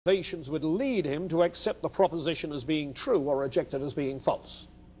observations would lead him to accept the proposition as being true or reject it as being false.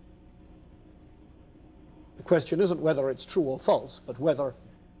 The question isn't whether it's true or false, but whether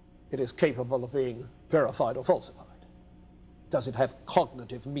it is capable of being verified or falsified. Does it have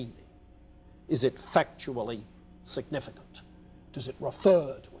cognitive meaning? Is it factually significant? Does it refer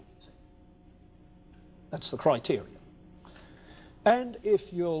to anything? That's the criterion. And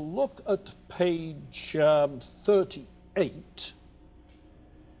if you look at page 38,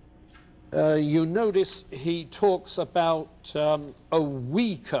 you notice he talks about a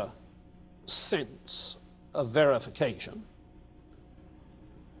weaker sense of verification.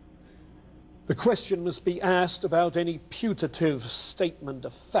 The question must be asked about any putative statement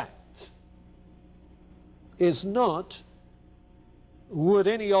of fact is not, would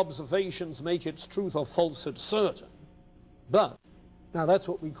any observations make its truth or falsehood certain, but, now that's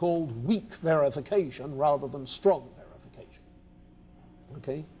what we called weak verification rather than strong verification.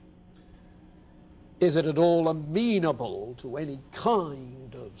 Okay? Is it at all amenable to any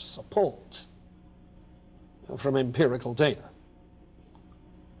kind of support from empirical data?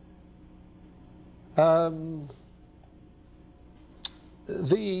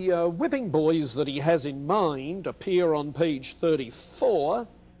 The whipping boys that he has in mind appear on page 34,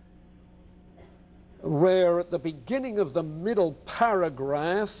 where at the beginning of the middle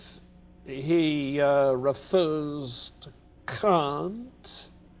paragraph he refers to Kant,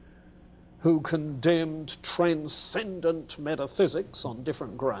 who condemned transcendent metaphysics on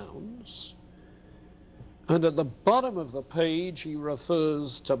different grounds. And at the bottom of the page he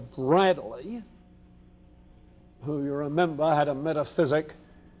refers to Bradley, who you remember had a metaphysic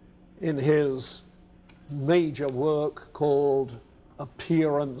in his major work called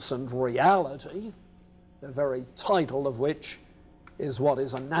Appearance and Reality, the very title of which is what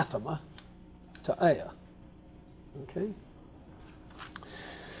is anathema to Ayer. Okay?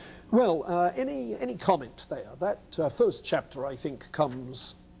 Well, any comment there? That first chapter, I think,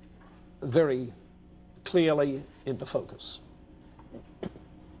 comes very clearly into focus.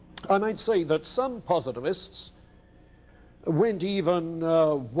 I might say that some positivists went even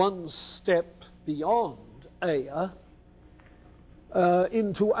one step beyond Ayer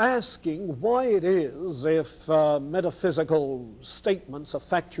into asking why it is, if metaphysical statements are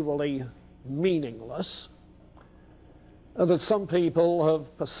factually meaningless, that some people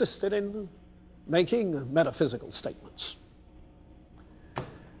have persisted in making metaphysical statements.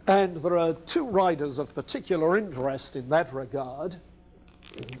 And there are two writers of particular interest in that regard.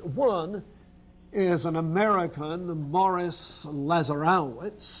 One is an American, Morris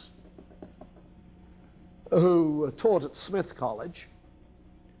Lazarowitz, who taught at Smith College,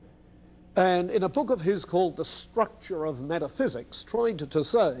 and in a book of his called The Structure of Metaphysics, tried to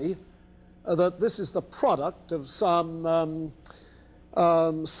say that this is the product of some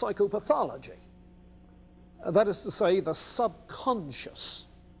psychopathology. That is to say, the subconscious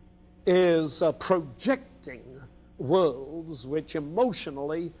is projecting worlds which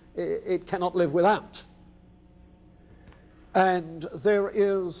emotionally it cannot live without. And there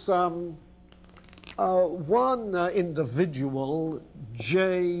is one individual,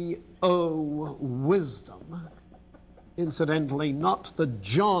 J.O. Wisdom, incidentally not the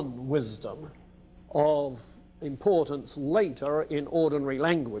John Wisdom of importance later in ordinary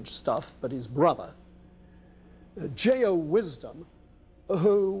language stuff, but his brother, J.O. Wisdom,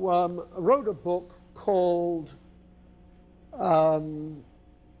 who wrote a book called, now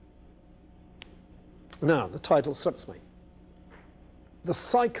the title slips me, The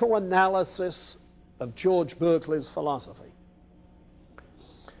Psychoanalysis of George Berkeley's Philosophy,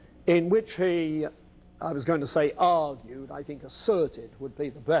 in which he, I was going to say argued, I think asserted would be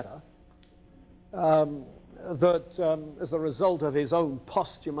the better, that as a result of his own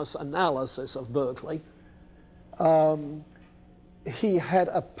posthumous analysis of Berkeley, he had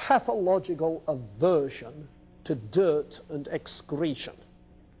a pathological aversion to dirt and excretion,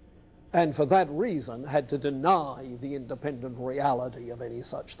 and for that reason had to deny the independent reality of any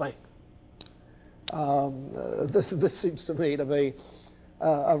such thing. This seems to me to be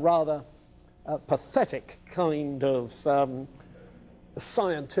a rather pathetic kind of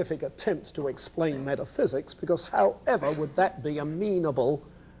scientific attempt to explain metaphysics, because however would that be amenable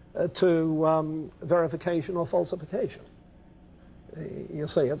to verification or falsification? You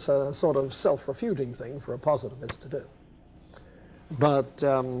see, it's a sort of self-refuting thing for a positivist to do. But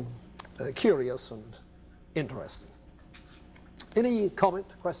curious and interesting. Any comment,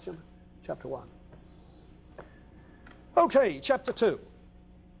 question? Chapter 1. Okay, chapter 2.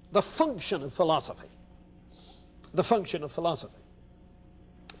 The function of philosophy. The function of philosophy.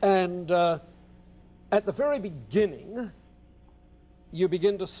 And at the very beginning, you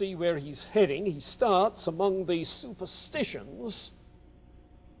begin to see where he's heading. He starts among the superstitions.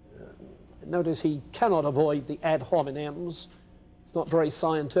 Notice he cannot avoid the ad hominems. It's not very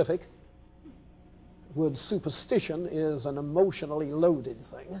scientific. The word superstition is an emotionally loaded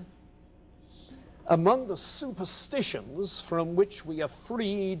thing. Among the superstitions from which we are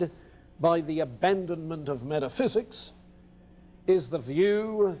freed by the abandonment of metaphysics is the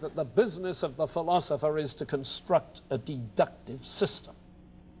view that the business of the philosopher is to construct a deductive system.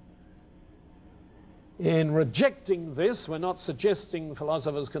 In rejecting this, we're not suggesting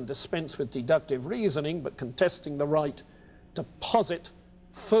philosophers can dispense with deductive reasoning, but contesting the right to posit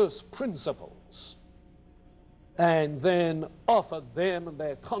first principles and then offer them and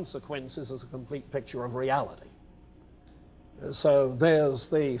their consequences as a complete picture of reality. So there's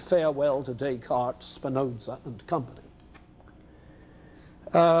the farewell to Descartes, Spinoza, and company.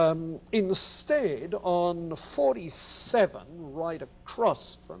 Instead, on 47, right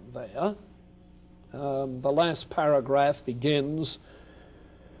across from there, the last paragraph begins,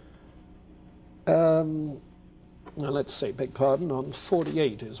 let's see, beg pardon, on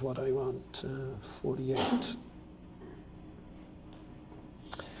 48 is what I want, 48.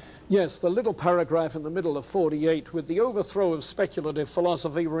 Yes, the little paragraph in the middle of 48, with the overthrow of speculative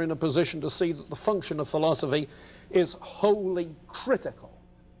philosophy, we're in a position to see that the function of philosophy is wholly critical.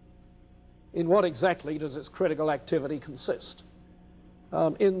 In what exactly does its critical activity consist?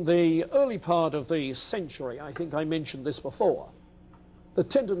 In the early part of the century, I think I mentioned this before, the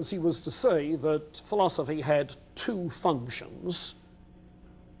tendency was to say that philosophy had two functions,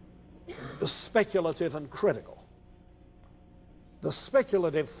 speculative and critical. The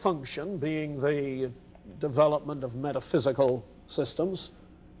speculative function being the development of metaphysical systems,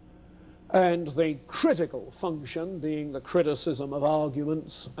 and the critical function being the criticism of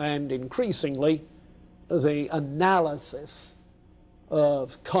arguments and increasingly the analysis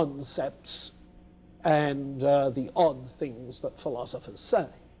of concepts and the odd things that philosophers say.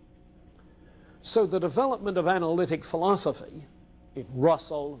 So the development of analytic philosophy in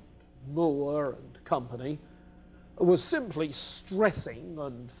Russell, Moore, and company was simply stressing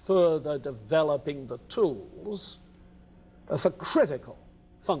and further developing the tools for critical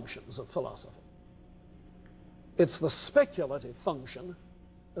functions of philosophy. It's the speculative function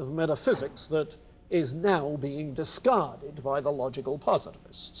of metaphysics that is now being discarded by the logical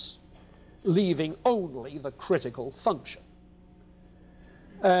positivists, leaving only the critical function.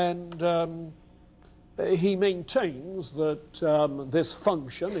 And he maintains that this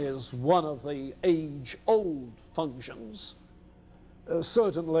function is one of the age-old functions.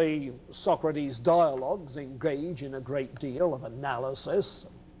 Certainly, Socrates' dialogues engage in a great deal of analysis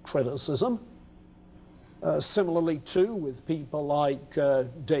and criticism. Similarly, too, with people like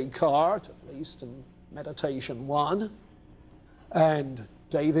Descartes, at least in Meditation 1, and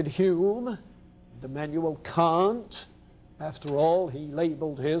David Hume, and Immanuel Kant. After all, he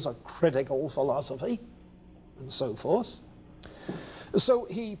labeled his a critical philosophy, and so forth. So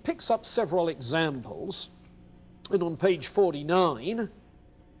he picks up several examples, and on page 49,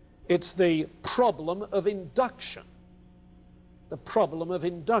 it's the problem of induction. The problem of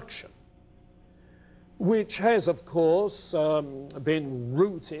induction, which has, of course, been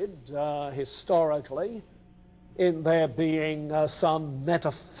rooted historically in there being some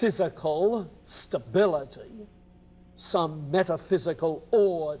metaphysical stability, some metaphysical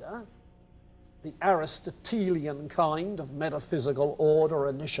order, the Aristotelian kind of metaphysical order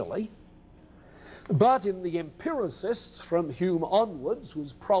initially, but in the empiricists from Hume onwards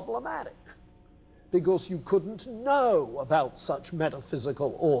was problematic because you couldn't know about such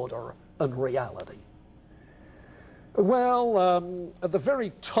metaphysical order and reality. Well, at the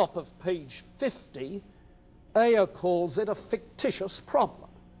very top of page 50, Ayer calls it a fictitious problem,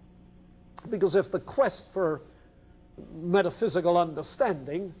 because if the quest for metaphysical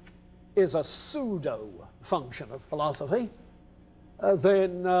understanding is a pseudo-function of philosophy,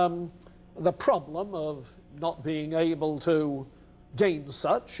 then the problem of not being able to gain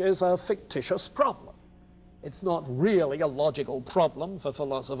such is a fictitious problem. It's not really a logical problem for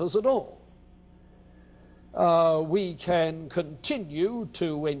philosophers at all. We can continue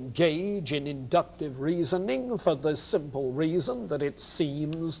to engage in inductive reasoning for the simple reason that it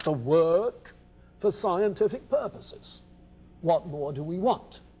seems to work for scientific purposes. What more do we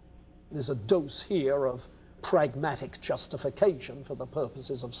want? There's a dose here of pragmatic justification for the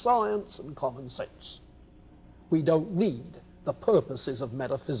purposes of science and common sense. We don't need the purposes of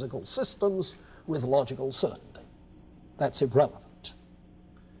metaphysical systems with logical certainty. That's irrelevant.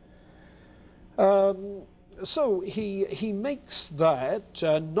 So he makes that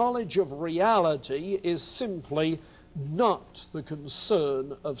knowledge of reality is simply not the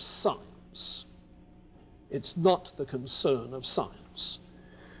concern of science. It's not the concern of science.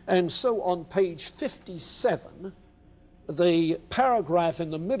 And so on page 57, the paragraph in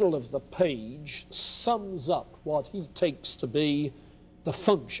the middle of the page sums up what he takes to be the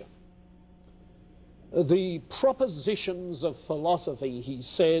function. The propositions of philosophy, he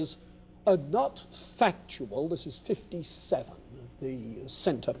says, are not factual. This is 57, the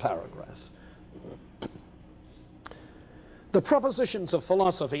center paragraph. The propositions of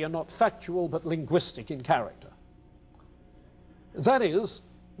philosophy are not factual but linguistic in character. That is,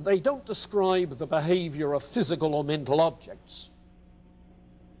 they don't describe the behavior of physical or mental objects,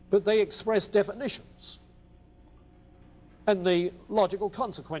 but they express definitions and the logical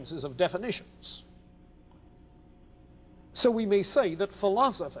consequences of definitions. So we may say that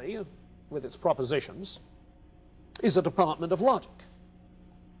philosophy, with its propositions, is a department of logic.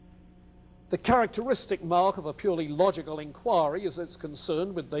 The characteristic mark of a purely logical inquiry is that it's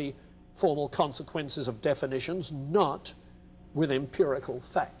concerned with the formal consequences of definitions, not with empirical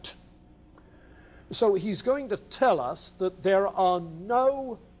fact. So he's going to tell us that there are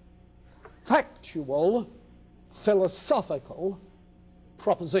no factual philosophical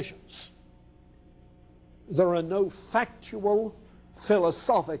propositions. There are no factual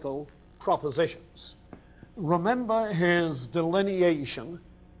philosophical propositions. Remember his delineation: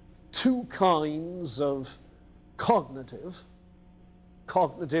 two kinds of cognitively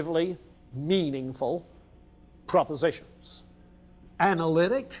meaningful propositions: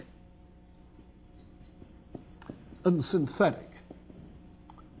 analytic and synthetic.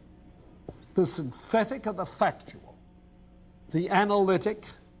 The synthetic are the factual, the analytic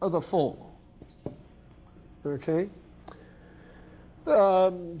are the formal. Okay?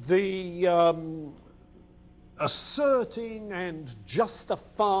 Asserting and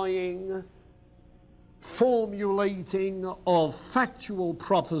justifying, formulating of factual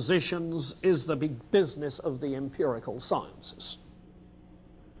propositions is the big business of the empirical sciences.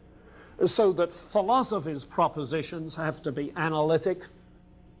 So that philosophy's propositions have to be analytic,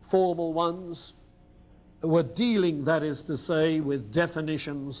 formal ones. We're dealing, that is to say, with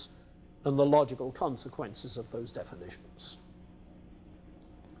definitions and the logical consequences of those definitions.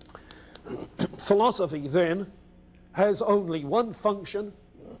 Philosophy, then, has only one function: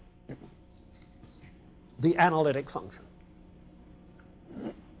 the analytic function.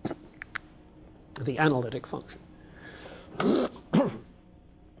 The analytic function.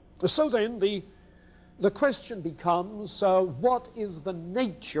 So then, the question becomes, what is the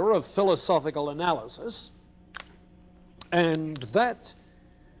nature of philosophical analysis? And that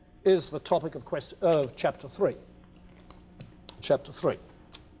is the topic of chapter 3. Chapter 3.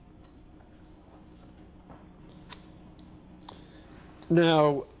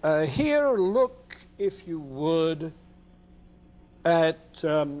 Now, here look, if you would, at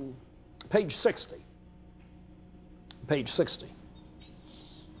page 60. Page 60.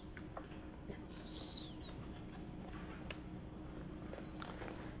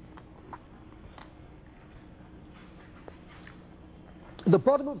 The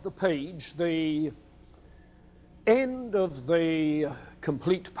bottom of the page, the end of the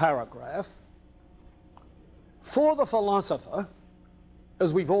complete paragraph, for the philosopher,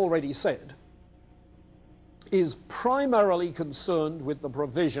 as we've already said, is primarily concerned with the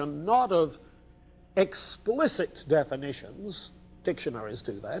provision not of explicit definitions, dictionaries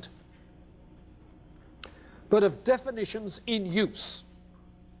do that, but of definitions in use.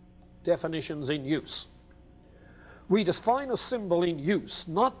 Definitions in use. We define a symbol in use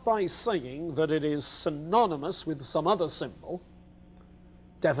not by saying that it is synonymous with some other symbol.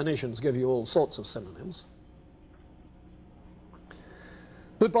 Definitions give you all sorts of synonyms.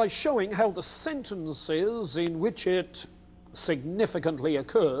 But by showing how the sentences in which it significantly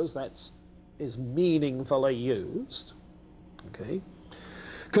occurs, that is meaningfully used, okay,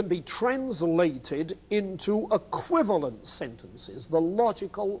 can be translated into equivalent sentences, the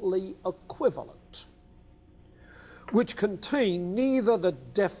logically equivalent, which contain neither the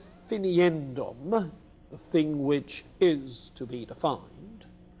definiendum, the thing which is to be defined,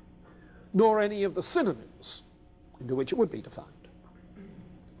 nor any of the synonyms into which it would be defined.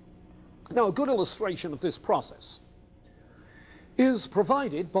 Now, a good illustration of this process is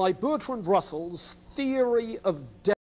provided by Bertrand Russell's theory of